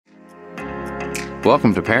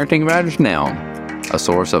Welcome to Parenting Matters Now, a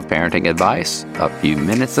source of parenting advice a few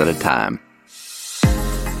minutes at a time.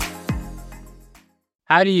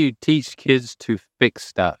 How do you teach kids to fix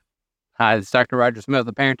stuff? Hi, it's Dr. Roger Smith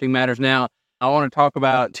of Parenting Matters Now. I want to talk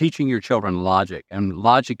about teaching your children logic. And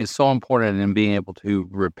logic is so important in being able to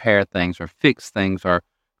repair things or fix things or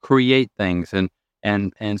create things. And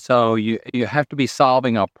so you have to be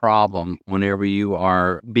solving a problem whenever you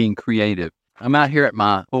are being creative. I'm out here at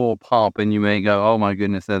my full pump, and you may go, oh my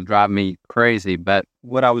goodness, that'll drive me crazy. But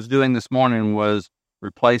what I was doing this morning was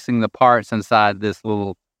replacing the parts inside this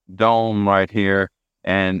little dome right here.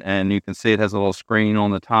 And you can see it has a little screen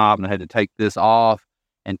on the top, and I had to take this off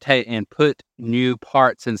and put new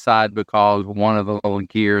parts inside because one of the little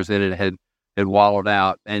gears in it had wallowed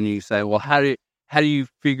out. And you say, well, how do you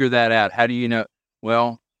figure that out? How do you know?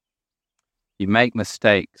 Well, you make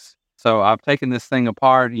mistakes. So I've taken this thing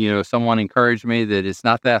apart. Someone encouraged me that it's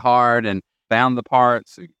not that hard, and found the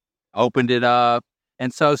parts, opened it up.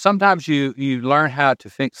 And so sometimes you learn how to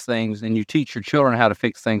fix things, and you teach your children how to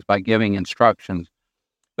fix things by giving instructions.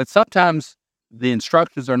 But sometimes the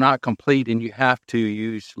instructions are not complete, and you have to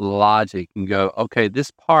use logic and go, okay, this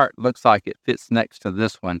part looks like it fits next to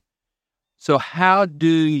this one. So how do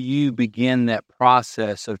you begin that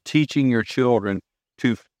process of teaching your children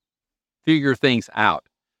to figure things out?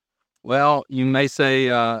 Well, you may say,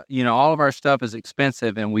 all of our stuff is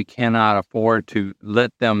expensive and we cannot afford to let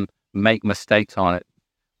them make mistakes on it.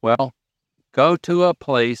 Well, go to a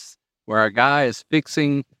place where a guy is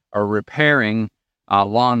fixing or repairing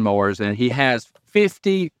lawnmowers, and he has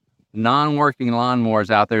 50 non-working lawnmowers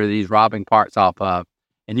out there that he's robbing parts off of.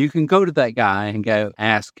 And you can go to that guy and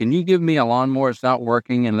ask, can you give me a lawnmower that's not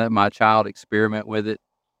working and let my child experiment with it?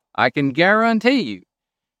 I can guarantee you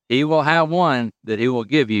he will have one that he will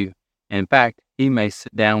give you. In fact, he may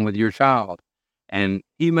sit down with your child, and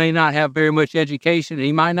he may not have very much education.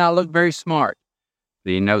 He might not look very smart,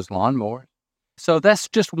 but he knows lawnmowers. So that's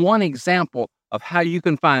just one example of how you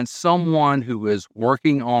can find someone who is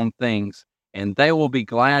working on things, and they will be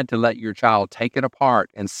glad to let your child take it apart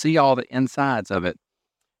and see all the insides of it.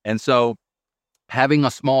 And so having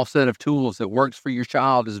a small set of tools that works for your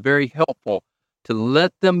child is very helpful to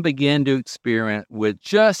let them begin to experiment with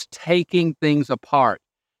just taking things apart.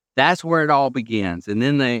 That's where it all begins. And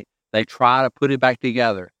then they try to put it back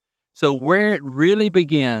together. So where it really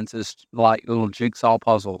begins is like little jigsaw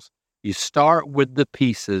puzzles. You start with the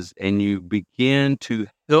pieces, and you begin to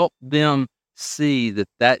help them see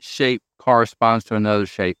that shape corresponds to another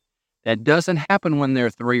shape. That doesn't happen when they're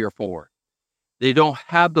 3 or 4. They don't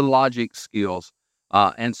have the logic skills.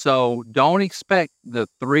 And so don't expect the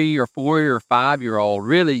 3 or 4 or 5-year-old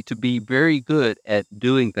really to be very good at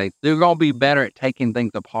doing things. They're going to be better at taking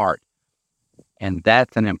things apart. And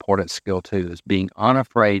that's an important skill too, is being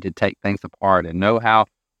unafraid to take things apart and know how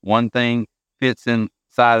one thing fits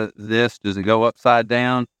inside of this. Does it go upside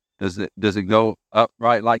down? Does it go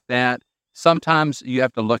upright like that? Sometimes you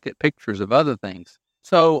have to look at pictures of other things.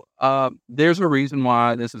 So there's a reason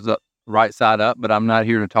why this is right side up, but I'm not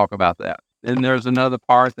here to talk about that. Then there's another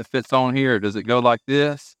part that fits on here. Does it go like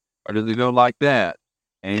this, or does it go like that?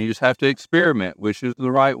 And you just have to experiment, which is the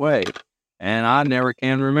right way. And I never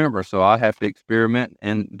can remember, so I have to experiment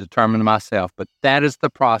and determine myself. But that is the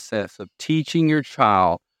process of teaching your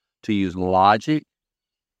child to use logic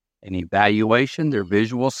and evaluation, their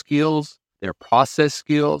visual skills, their process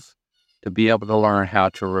skills, to be able to learn how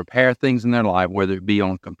to repair things in their life, whether it be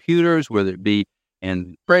on computers, whether it be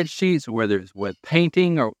in spreadsheets, whether it's with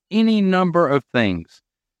painting or any number of things.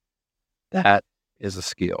 That is a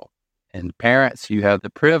skill. And parents, you have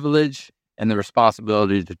the privilege and the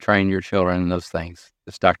responsibility to train your children in those things.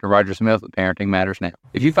 This is Dr. Roger Smith with Parenting Matters Now.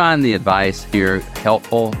 If you find the advice here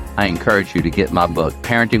helpful, I encourage you to get my book,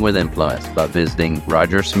 Parenting with Influence, by visiting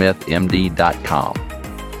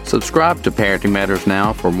rogersmithmd.com. Subscribe to Parenting Matters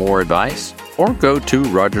Now for more advice, or go to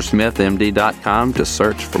rogersmithmd.com to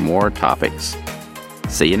search for more topics.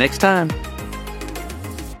 See you next time.